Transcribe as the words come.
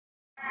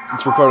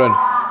It's recording.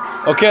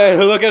 Okay,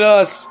 look at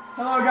us.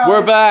 Hello guys.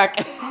 We're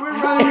back.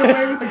 We're running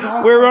away with the golf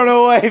cart. We're running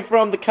away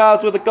from the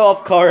cops with a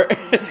golf cart.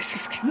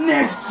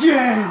 Next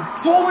gen.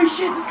 Holy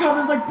shit, this cop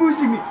is like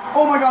boosting me.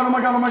 Oh my god, oh my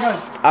god, oh my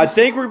god. I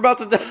think we're about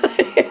to die.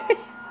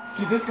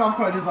 Dude, this golf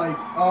cart is like,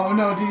 oh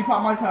no, did he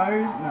pop my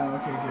tires? No,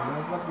 okay, good. That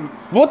was about to be.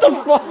 What the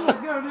fuck?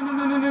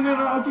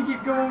 No. Okay,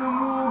 keep going,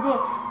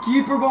 go.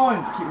 Keep her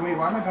going. Wait,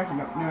 why am I backing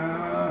up?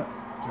 No.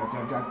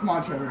 Drive. Come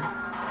on, Trevor.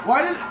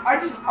 Why did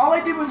all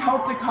I did was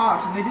help the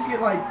cops and they just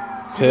get like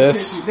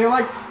pissed. They're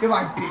like,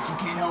 bitch, you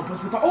can't help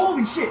us with our,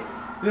 holy shit.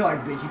 They're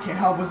like, bitch, you can't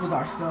help us with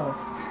our stuff.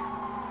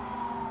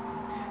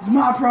 It's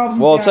my problem.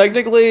 Well, guys.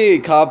 technically,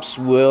 cops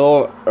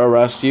will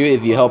arrest you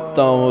if you help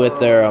them with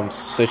their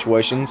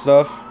situation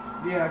stuff.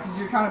 Yeah, because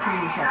you're kind of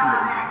putting yourself in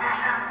danger.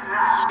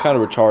 It's kind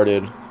of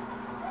retarded. Do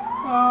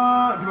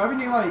I have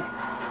any like,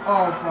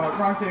 oh fuck,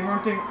 wrong thing.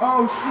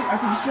 Oh shit, I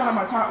think he shot at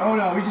my tire. Oh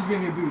no, he just gave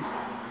me a boost.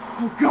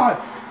 Oh god,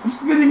 I'm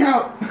spinning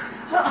out.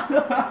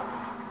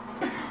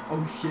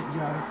 Oh shit,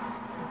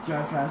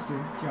 drive faster,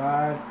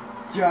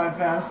 drive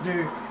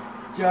faster,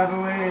 drive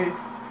away.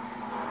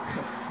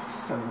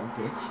 Son of a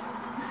bitch.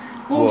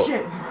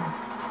 Bullshit.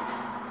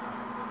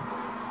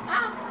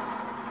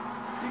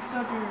 Dick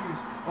suckers.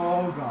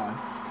 Oh god.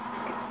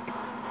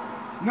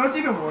 You know what's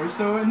even worse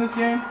though in this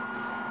game?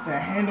 The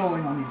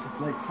handling on these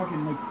like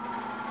fucking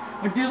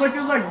like there's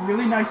like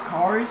really nice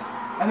cars,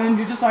 and then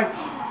you're just like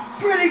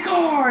pretty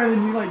car, and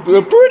then you like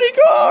A pretty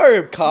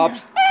car,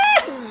 cops.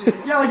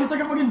 yeah, like it's like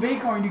a fucking bait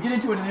car, and you get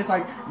into it, and it's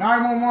like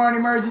 911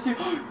 emergency.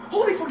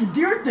 Holy fucking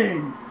deer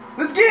thing!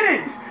 Let's get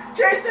it!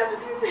 Chase down the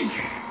deer thing.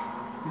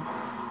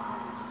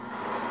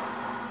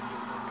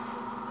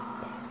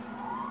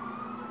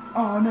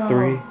 Oh no!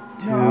 3,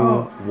 2,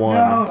 1.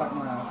 No.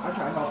 I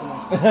tried helping him.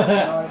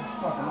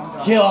 Fuck him, I'm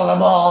done. Kill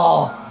them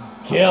all!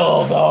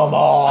 Kill them I'm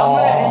all!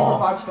 gonna aim for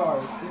 5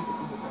 stars. Is it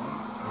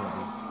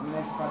I'm gonna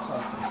aim for 5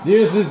 stars.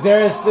 This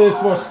is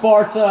for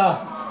Sparta!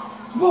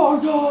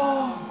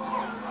 Sparta!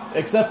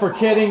 Except for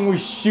kidding, we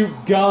shoot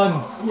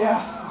guns.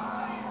 Yeah.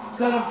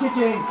 Instead of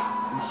kicking,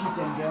 we shoot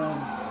them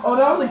guns. Oh,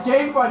 that was a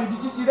gang fighter.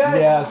 Did you see that?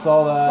 Yeah, I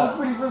saw That's that.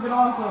 pretty freaking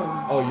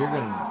awesome. Oh, you're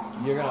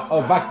gonna.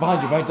 Oh, back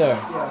behind you, right there.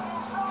 Yeah.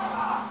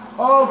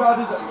 Oh god,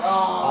 there's a.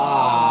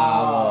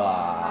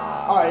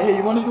 Alright, hey,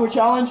 you want to do a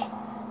challenge?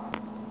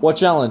 What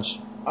challenge?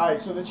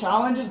 Alright, so the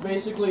challenge is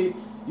basically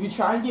you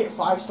try and get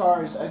 5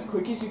 stars as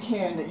quick as you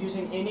can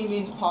using any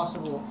means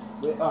possible.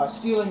 With,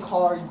 stealing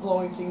cars,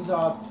 blowing things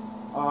up.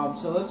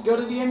 So let's go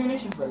to the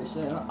ammunition first.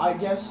 And I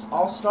guess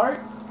I'll start.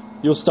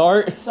 You'll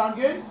start? Sound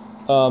good?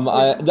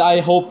 I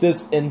hope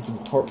this ends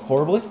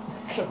horribly.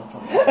 Shut the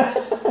fuck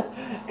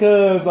up.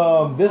 Cause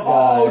this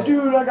guy. Oh,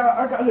 dude, I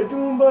got a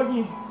Doom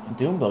Buggy.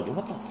 Doom Buggy,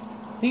 what the?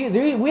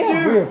 Dude, we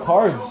have weird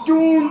cards.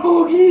 Doom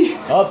Buggy.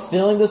 Up,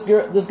 stealing this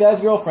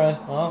guy's girlfriend.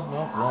 Oh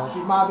no. She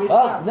my bitch.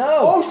 Oh no.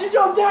 Oh, she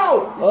jumped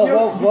out. Did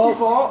she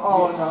fall?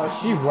 Oh no.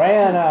 She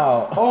ran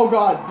out. Oh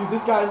god, dude,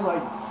 this guy's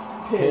like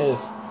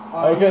pissed.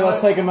 Okay,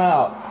 let's take him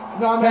out.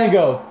 No,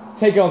 Tango,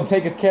 take him,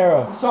 take it care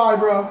of. I'm sorry,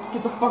 bro.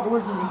 Get the fuck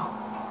away from me.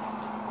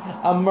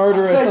 I'm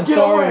murderous. I said, I'm get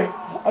sorry. away.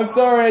 I'm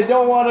sorry. I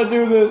don't want to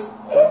do this.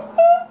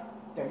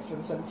 Thanks for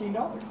the $17.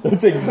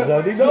 Take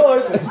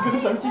 $70. Thanks for the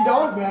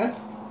 $17, man.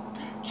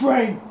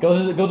 Train. Go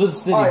to the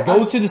city. Right,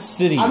 go to the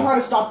city. I'm trying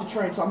to stop the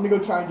train, so I'm gonna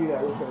go try and do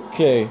that real quick.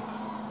 Okay.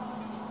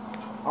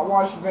 I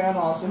watched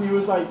Vanoss, and he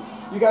was like,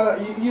 you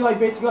gotta, you like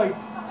basically like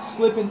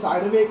slip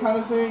inside of it, kind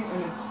of thing,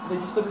 and it's like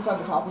you slip inside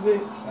the top of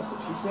it. That's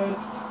what she said.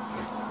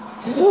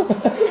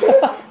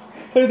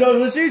 That's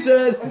what she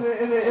said.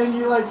 And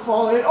you like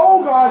fall in.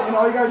 Oh god! And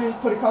all you gotta do is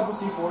put a couple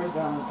C4s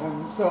down,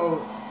 and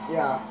so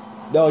yeah.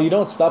 No, you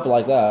don't stop it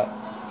like that.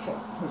 Shut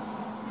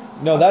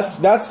up. No,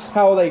 that's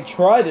how they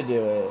try to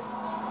do it.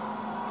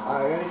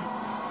 Alright, ready?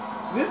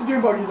 This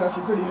Doom Buggy is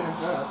actually pretty damn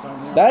fast right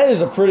now. That is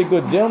a pretty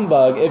good Doom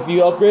Bug. If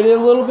you upgrade it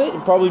a little bit,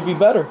 it'd probably be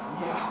better.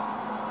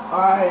 Yeah.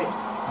 Alright.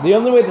 The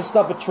only way to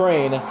stop a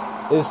train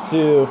is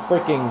to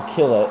freaking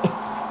kill it.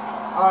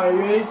 Alright, you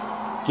ready?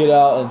 Get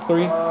out in 3,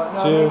 2, No,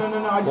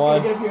 I just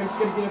 1. gotta get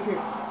up here.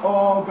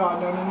 Oh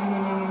god, no.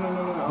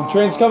 The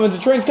train's coming. The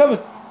train's coming.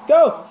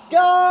 Go, go!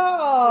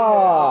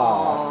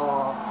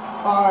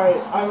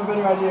 Alright, I have a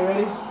better idea.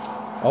 Ready?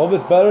 I hope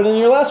it's better than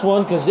your last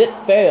one, because it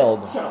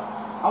failed. Shut up.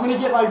 I'm gonna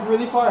get like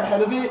really far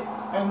ahead of it,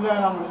 and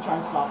then I'm gonna try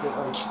and stop it.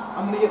 Like,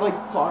 I'm gonna get like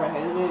far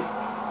ahead of it.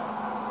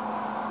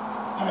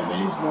 Hi, my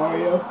name's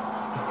Mario.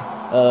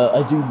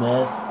 I do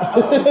meth.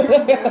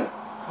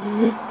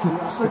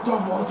 I sucked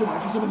off Walter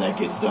White for some of that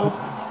good stuff.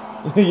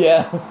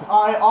 Yeah.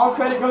 Alright, all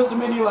credit goes to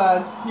Mini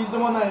Lad. He's the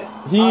one that...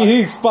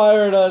 He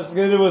inspired us,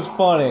 and it was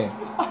funny.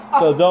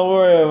 So don't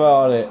worry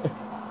about it.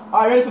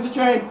 Alright, ready for the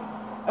train.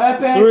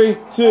 Epic. 3,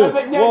 2,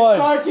 Epic next 1.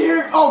 starts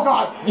here. Oh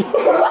god.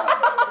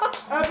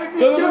 Epic.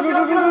 Go.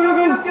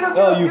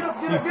 Oh, you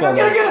fell.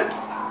 Get it.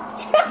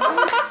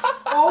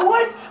 Oh,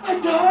 what? I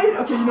died?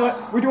 Okay, you know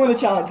what? We're doing the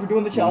challenge.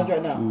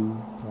 Right now. 2,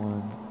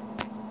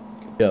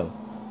 1. Go.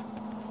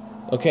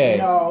 Okay.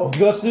 No.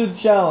 Let's do the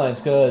challenge,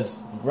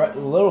 because a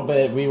little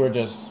bit we were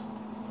just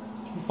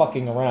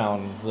fucking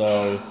around,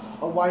 so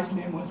A wise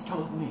man once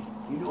told me.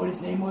 You know what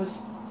his name was?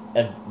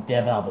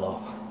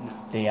 Diablo.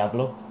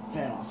 Diablo?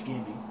 Thanos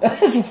Gaming.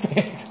 That's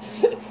fake.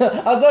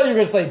 I thought you were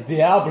gonna say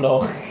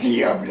Diablo.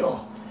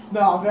 Diablo.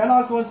 No,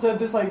 Thanos once said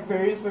this like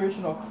very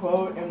inspirational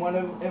quote in while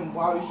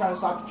he was trying to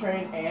stop the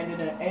train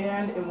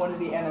and in one of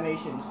the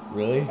animations.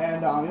 Really?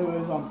 And it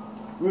was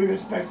we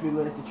respectfully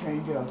let the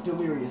train go.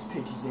 Delirious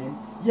pitches in.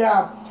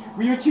 Yeah,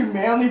 we were too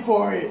manly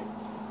for it.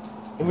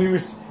 And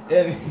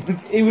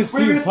it was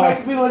We too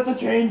respectfully let the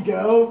train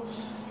go.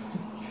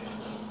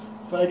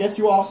 But I guess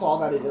you all saw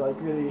that it like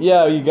really.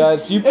 Yeah, you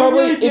guys. You probably,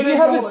 really if you didn't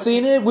haven't go like-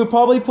 seen it, we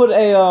probably put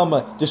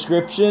a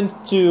description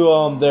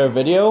to their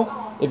video.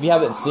 If you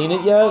haven't seen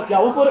it yet, Yeah,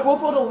 we'll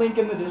put a link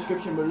in the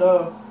description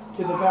below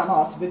to the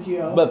Vanoss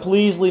video. but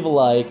please leave a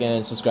like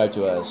and subscribe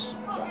to us.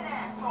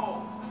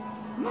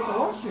 Nigga,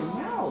 wash your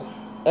mouth.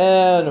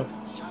 And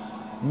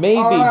maybe,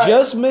 Alright.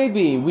 just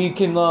maybe, we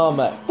can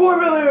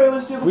Four-wheeler,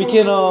 let's do the we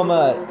can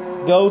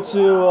four-wheeler. go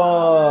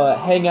to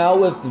hang out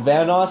with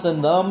Vanoss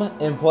and them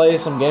and play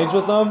some games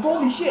with them.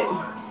 Holy shit.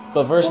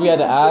 But first we had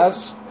to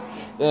ask,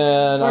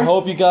 and I First-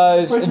 hope you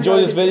guys first we enjoy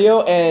gotta this get-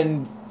 video.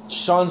 And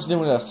Sean's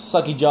doing a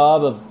sucky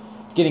job of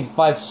getting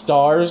 5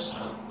 stars.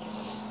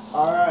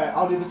 Alright,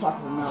 I'll do the talk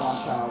from now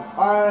on, child.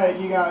 Alright,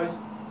 you guys.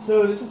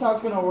 So this is how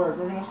it's gonna work.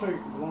 We're gonna start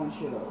blowing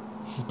shit up.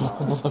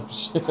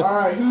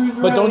 Alright, who's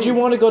ready? But don't you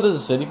want to go to the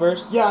city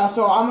first? Yeah,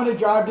 so I'm gonna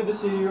drive to the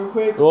city real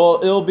quick. Well,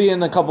 it'll be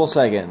in a couple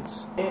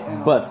seconds.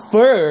 But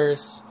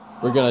first,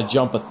 we're gonna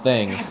jump a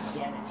thing.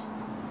 Damn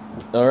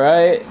it. All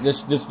right,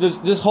 just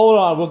hold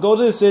on. We'll go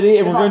to the city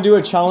and we're gonna do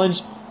a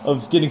challenge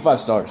of getting 5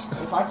 stars.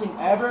 If I can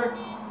ever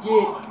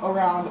get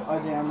around a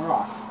damn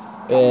rock.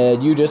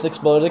 And you just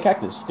exploded a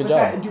cactus. Good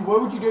job. Dude,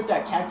 what would you do if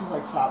that cactus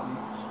like stopped me?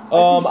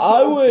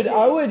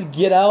 I would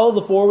get out of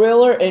the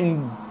 4-wheeler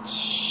and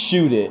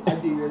shoot it.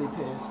 I'd be really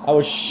pissed. I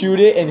would shoot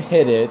it and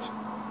hit it.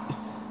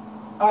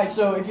 Alright,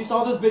 so if you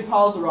saw those big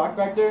piles of rock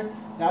back there,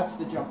 that's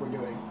the jump we're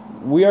doing.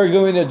 We are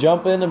going to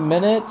jump in a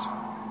minute.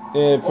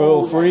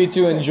 Feel free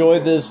to enjoy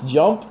this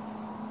jump,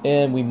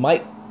 and we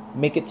might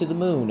make it to the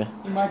moon.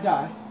 You might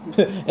die.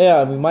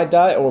 Yeah, we might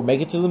die or make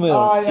it to the moon.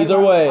 Yeah, Either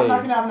I'm way,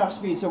 not gonna have enough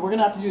speed, so we're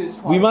gonna have to do this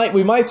twice.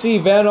 we might see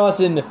Vanoss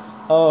and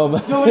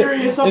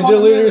Delirious up and on the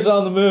Delirious moon.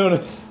 on the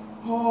moon.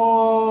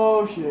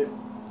 Oh shit.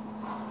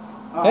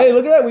 Hey,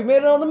 look at that! We made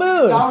it on the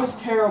moon. That was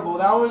terrible.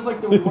 That was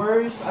like the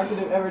worst I could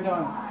have ever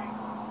done.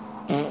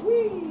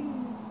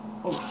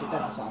 Oh shit,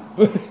 that's a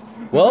sound.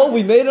 Well,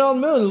 we made it on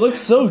the moon. It looks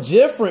so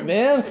different,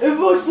 man. It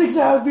looks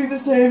exactly the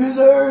same as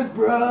Earth,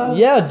 bruh.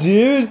 Yeah,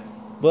 dude.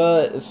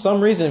 But for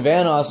some reason,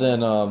 Vanoss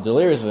and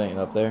Delirious ain't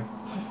up there.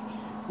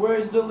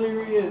 Where's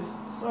Delirious?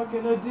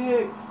 Sucking a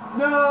dick.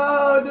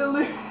 No,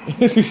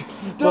 Delirious.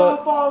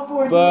 Don't fall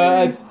for it,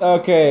 Delirious. But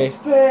okay, It's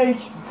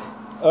fake.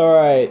 all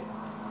right.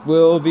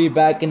 We'll be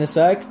back in a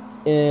sec,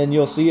 and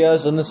you'll see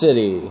us in the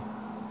city.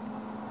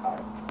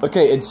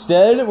 Okay,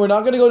 instead, we're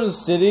not gonna go to the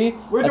city.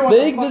 We're I doing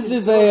think the this fucking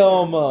is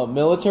a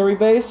military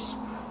base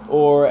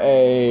or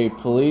a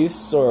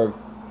police or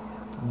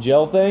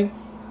jail thing,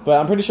 but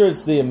I'm pretty sure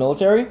it's the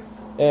military.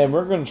 And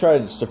we're gonna try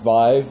to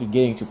survive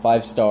getting to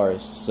 5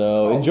 stars.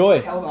 So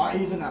enjoy. Hell no,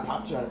 he's in that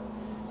pop shot.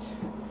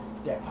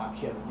 That pop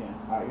shot again.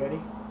 Alright,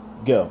 ready?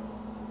 Go.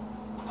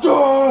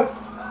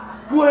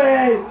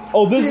 Gway!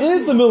 Oh, this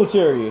is the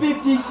military.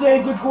 50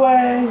 Shades of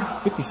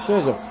Gway! 50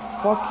 Shades of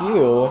fuck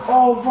you.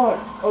 Oh fuck.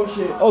 Oh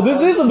shit. Oh,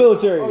 this is the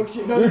military. Oh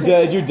shit. No, You're this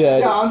dead. is- You're dead.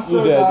 Yeah, I'm so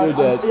You're dead. done. You're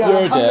dead. I'm- yeah, You're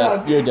I'm dead.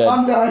 done. You're dead.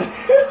 I'm done.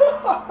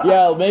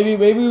 Yeah, maybe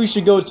we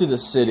should go to the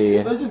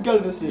city. Let's just go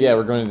to the city. Yeah,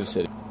 we're going to the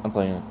city. I'm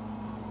playing it.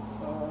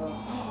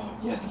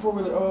 Yes, the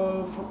 4-wheeler.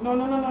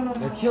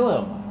 No. Kill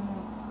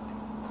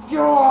him. Get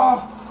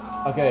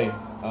off! Okay. You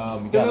The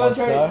got one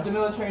military, star. the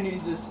military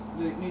needs this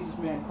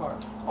man car.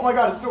 Oh my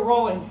god, it's still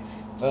rolling.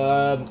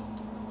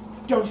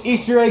 Ghost.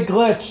 Easter egg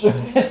glitch.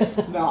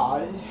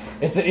 Nah,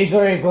 It's an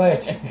Easter egg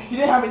glitch. he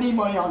didn't have any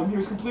money on him. He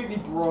was completely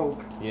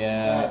broke.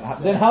 Yeah.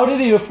 That's Then how did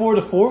he afford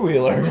a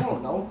 4-wheeler? I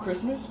don't know.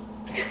 Christmas?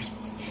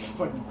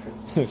 Fucking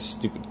Christmas.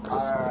 Stupid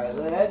Alright,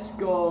 Christmas. let's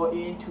go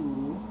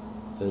into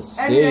The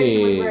ammunition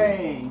city. with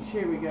range.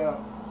 Here we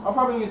go. I'll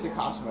probably use the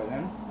cost by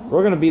then.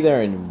 We're gonna be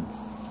there in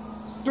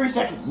 3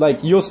 seconds.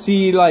 like you'll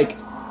see like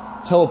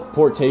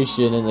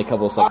teleportation in a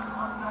couple of seconds.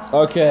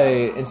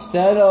 Okay,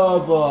 instead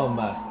of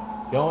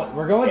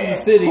we're going to the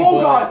city, Oh,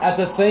 but God. at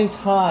the same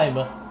time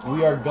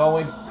we're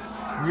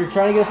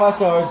trying to get 5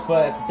 stars,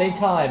 but at the same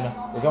time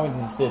we're going to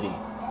the city.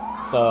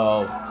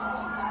 So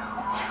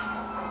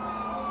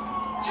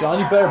Sean,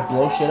 you better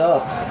blow shit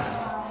up.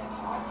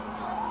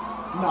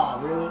 Nah,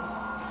 really?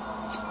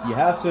 You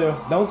have to.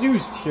 Don't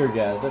use tear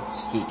gas.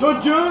 That's stupid. The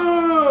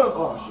jump!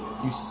 Oh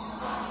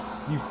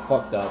shit. You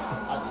fucked up.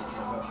 I did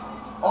fuck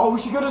up. Oh,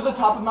 we should go to the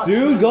top of Mount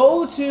Dude, Shasta.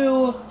 go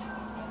to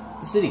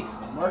the city.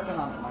 I'm working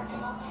on it, Michael.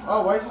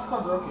 Oh, why is this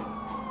car broken? Did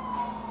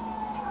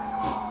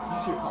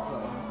you see a cop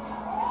flying?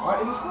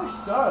 Alright, this car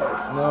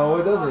sucks. No,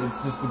 it doesn't.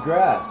 It's just the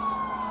grass.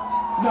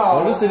 No. Go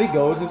to the city.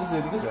 Go to the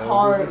city. This go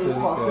car to the is city,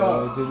 fucked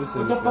go up. To the city,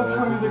 What the go fuck's to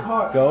wrong with the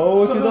car?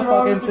 Go to the Something's wrong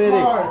fucking with the city.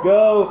 car.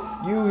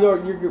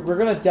 Go. We're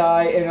gonna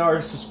die, and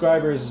our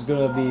subscribers is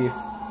gonna be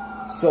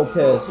so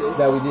pissed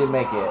that we didn't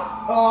make it.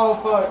 Oh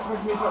fuck!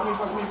 Fuck me! Fuck me!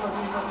 Fuck me! Fuck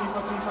me! Fuck me!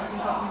 Fuck me! Fuck me!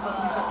 Fuck me! Fuck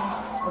me! Fuck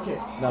me! Okay.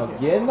 Now okay.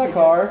 get in that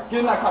car. Get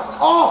in that car.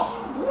 Oh!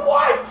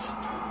 What?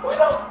 What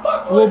the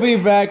fuck? We'll be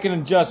back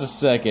in just a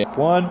second.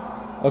 One.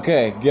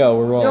 Okay, go.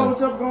 We're rolling. Yo,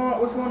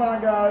 what's going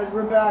on, guys?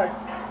 We're back.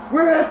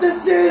 We're at the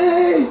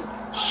city.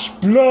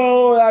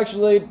 No,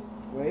 actually,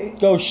 Wait.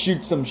 go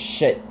shoot some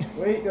shit.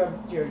 Wait.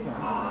 Jerry can.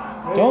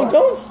 Wait, Don't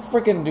what?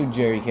 freaking do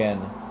Jerry Can.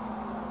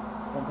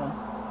 Dun, dun.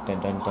 Dun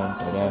dun dun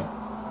dun dun.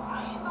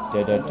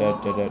 Dun dun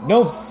dun dun dun.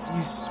 No,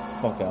 you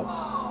fucked up.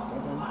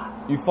 Dun, dun.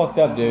 You fucked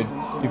up, dude.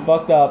 You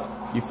fucked up.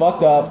 You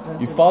fucked up.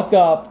 You fucked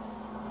up.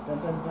 Dun,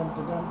 dun, dun,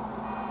 dun, dun.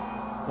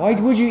 Why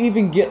would you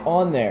even get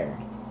on there?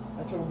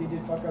 I totally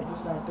did fuck up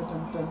just now. Dun,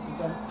 dun, dun, dun,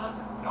 dun.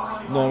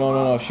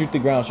 No. Shoot the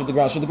ground. Shoot the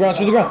ground. Shoot the ground.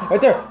 Shoot the ground.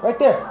 Right there. Right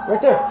there. Right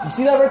there. You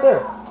see that right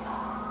there?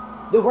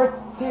 No, right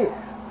there.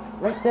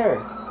 Right there.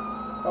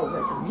 Oh,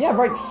 right. Yeah,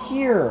 right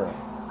here.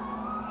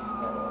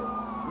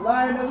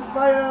 Line of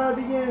fire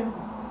begin.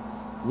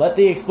 Let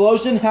the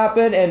explosion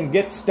happen and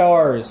get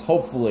stars,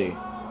 hopefully.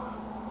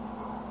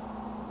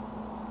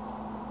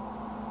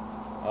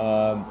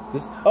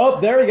 Oh,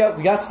 there we go.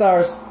 We got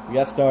stars. We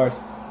got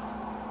stars.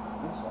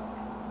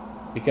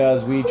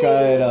 Because we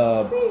tried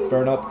to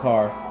burn up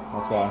car.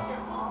 That's why.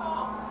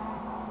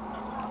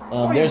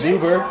 There's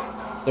Uber.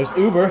 There's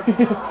Uber.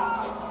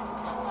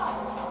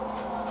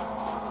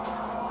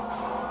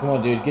 Come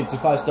on, dude. Get to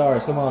 5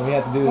 stars. Come on, we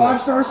have to do this.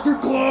 5-star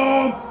strip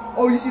club.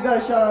 Oh, you see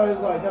that shot out of his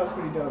light? That was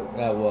pretty dope.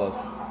 That was.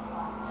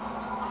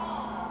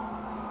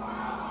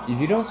 If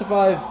you don't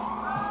survive,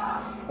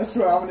 I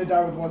swear I'm gonna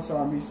die with 1 star.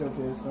 I'm gonna be so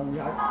pissed. I'm gonna be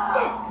like,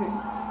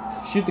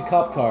 fuck. shoot the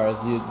cop cars.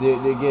 You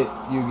get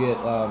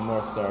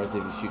more stars if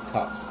you shoot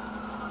cops.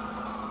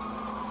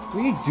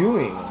 What are you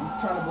doing? I'm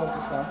trying to blow up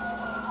this car.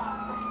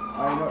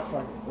 Alright, you know what?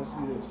 Fuck it. Let's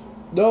do this.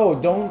 No,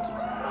 don't.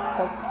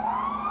 Fuck.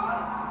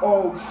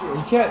 Oh You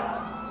shit. can't.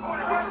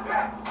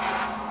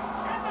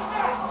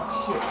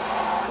 Shit.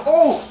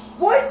 Oh!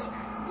 What?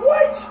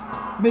 What?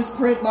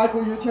 Misprint,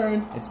 Michael, your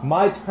turn. It's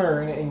my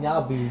turn, and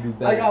I'll be do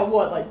better. I got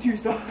what? Like 2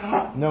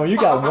 stars? No, you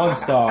got 1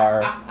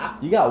 star.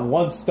 You got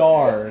 1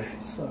 star.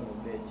 Son of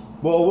a bitch.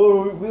 Well,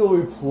 we'll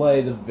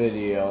replay the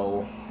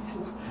video.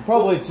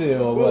 Probably 2.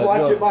 We'll but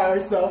watch it by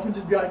ourselves and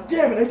just be like,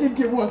 damn it, I did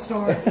get 1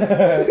 star.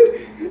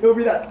 It'll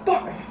be that,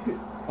 fuck.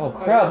 Oh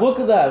crap! Look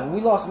at that.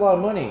 We lost a lot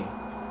of money.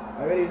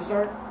 Are you ready to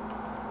start?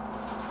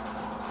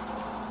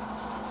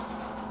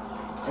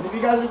 And if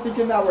you guys are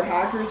thinking that we're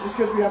hackers just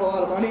because we have a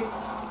lot of money,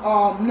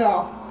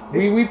 no.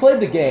 We played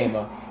the game.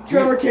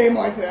 Trevor came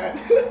like that.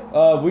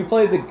 We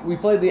played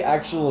the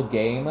actual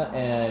game,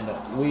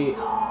 and we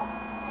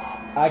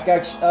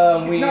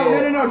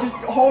No, just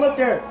hold up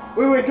there.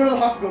 Wait, go to the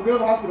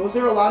hospital. Is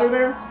there a ladder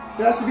there?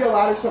 There has to be a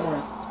ladder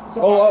somewhere.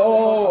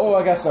 Oh,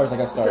 I got stars.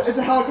 It's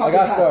a helicopter I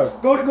got pad. stars.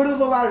 Go to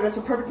the ladder. That's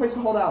a perfect place to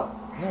hold out.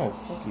 No,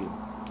 fuck you.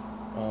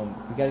 I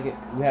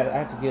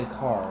have to get a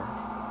car.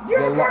 You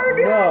have a car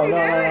behind you,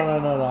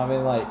 No. I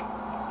mean, like,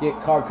 let's get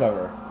car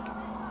cover.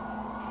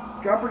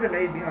 Drop a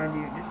grenade behind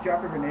you. Just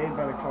drop a grenade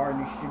by the car and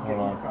you should get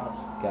Hold your cops.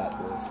 Got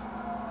this.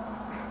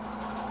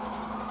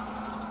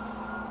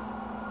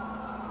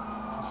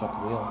 Shut the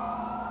wheel.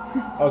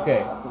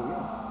 Okay. Stop the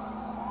wheel.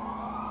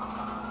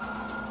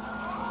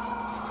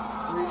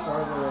 3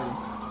 stars already.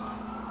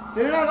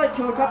 Didn't I like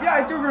kill a cop? Yeah,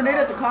 I threw a grenade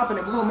at the cop and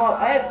it blew him up.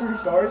 I had 3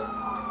 stars.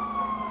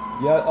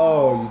 Yeah.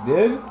 Oh, you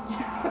did?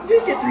 I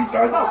did get 3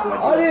 stars. Not one.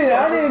 I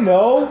didn't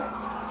know.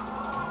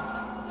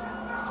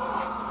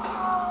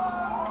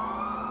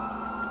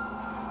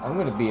 I'm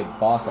gonna be a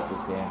boss at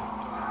this game. I'm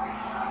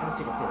gonna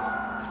take a piss.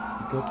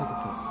 Go take a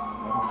piss.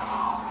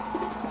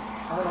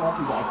 I don't want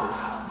you to die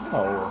first.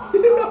 No.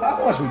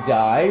 Watch me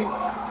die.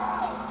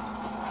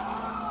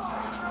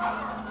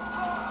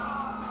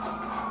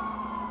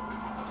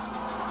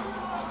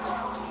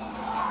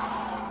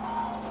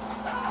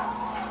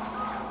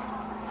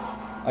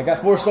 I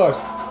got 4 stars.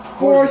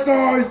 4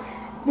 stars!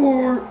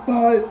 4,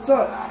 5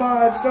 star,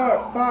 5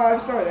 star,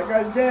 5 star. That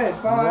guy's dead.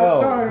 5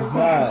 No, stars. he's 5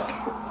 not.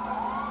 stars.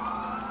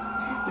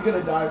 You're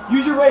gonna die.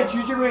 Use your rage.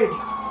 Rage.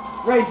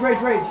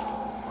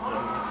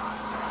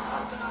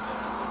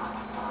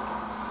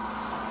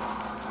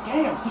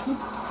 Damn, son.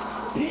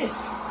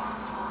 Pissed.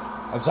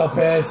 I'm so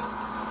pissed.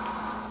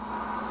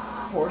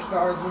 4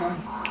 stars,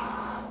 man.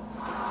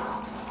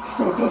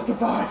 Still close to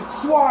 5.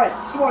 SWAT,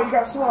 you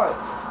got SWAT.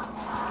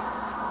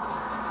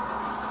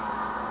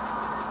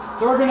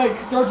 Throw a grenade.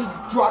 Just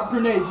drop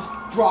grenades. Just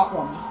drop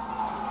them. Just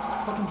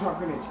fucking drop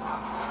grenades.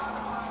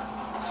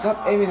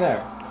 Stop aiming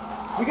there.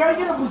 We gotta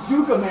get a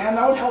bazooka, man.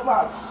 That would help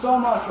out so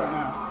much right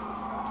now.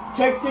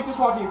 Take the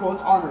SWAT vehicle.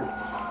 It's armored.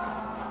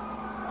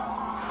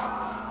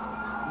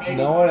 Maybe.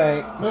 No, it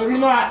ain't. Maybe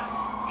not.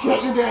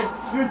 Shit, you're dead.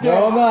 You're dead.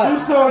 No, I'm not.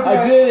 You're so dead.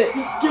 I did it.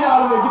 Just get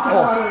out of it. Get the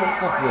hell out of Oh, it.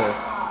 fuck this.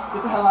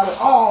 Get the hell out of it.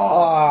 Oh.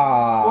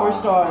 Ah. 4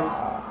 stars.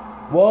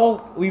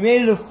 Well, we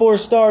made it to 4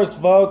 stars,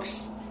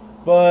 folks.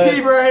 But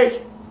Pee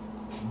break.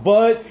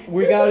 But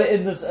we got it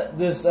in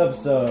this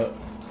episode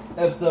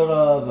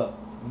of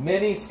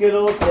Mini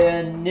Skittles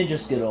and Ninja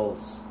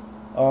Skittles.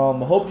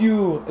 Hope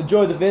you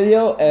enjoyed the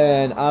video,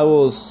 and I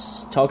will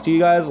talk to you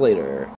guys later.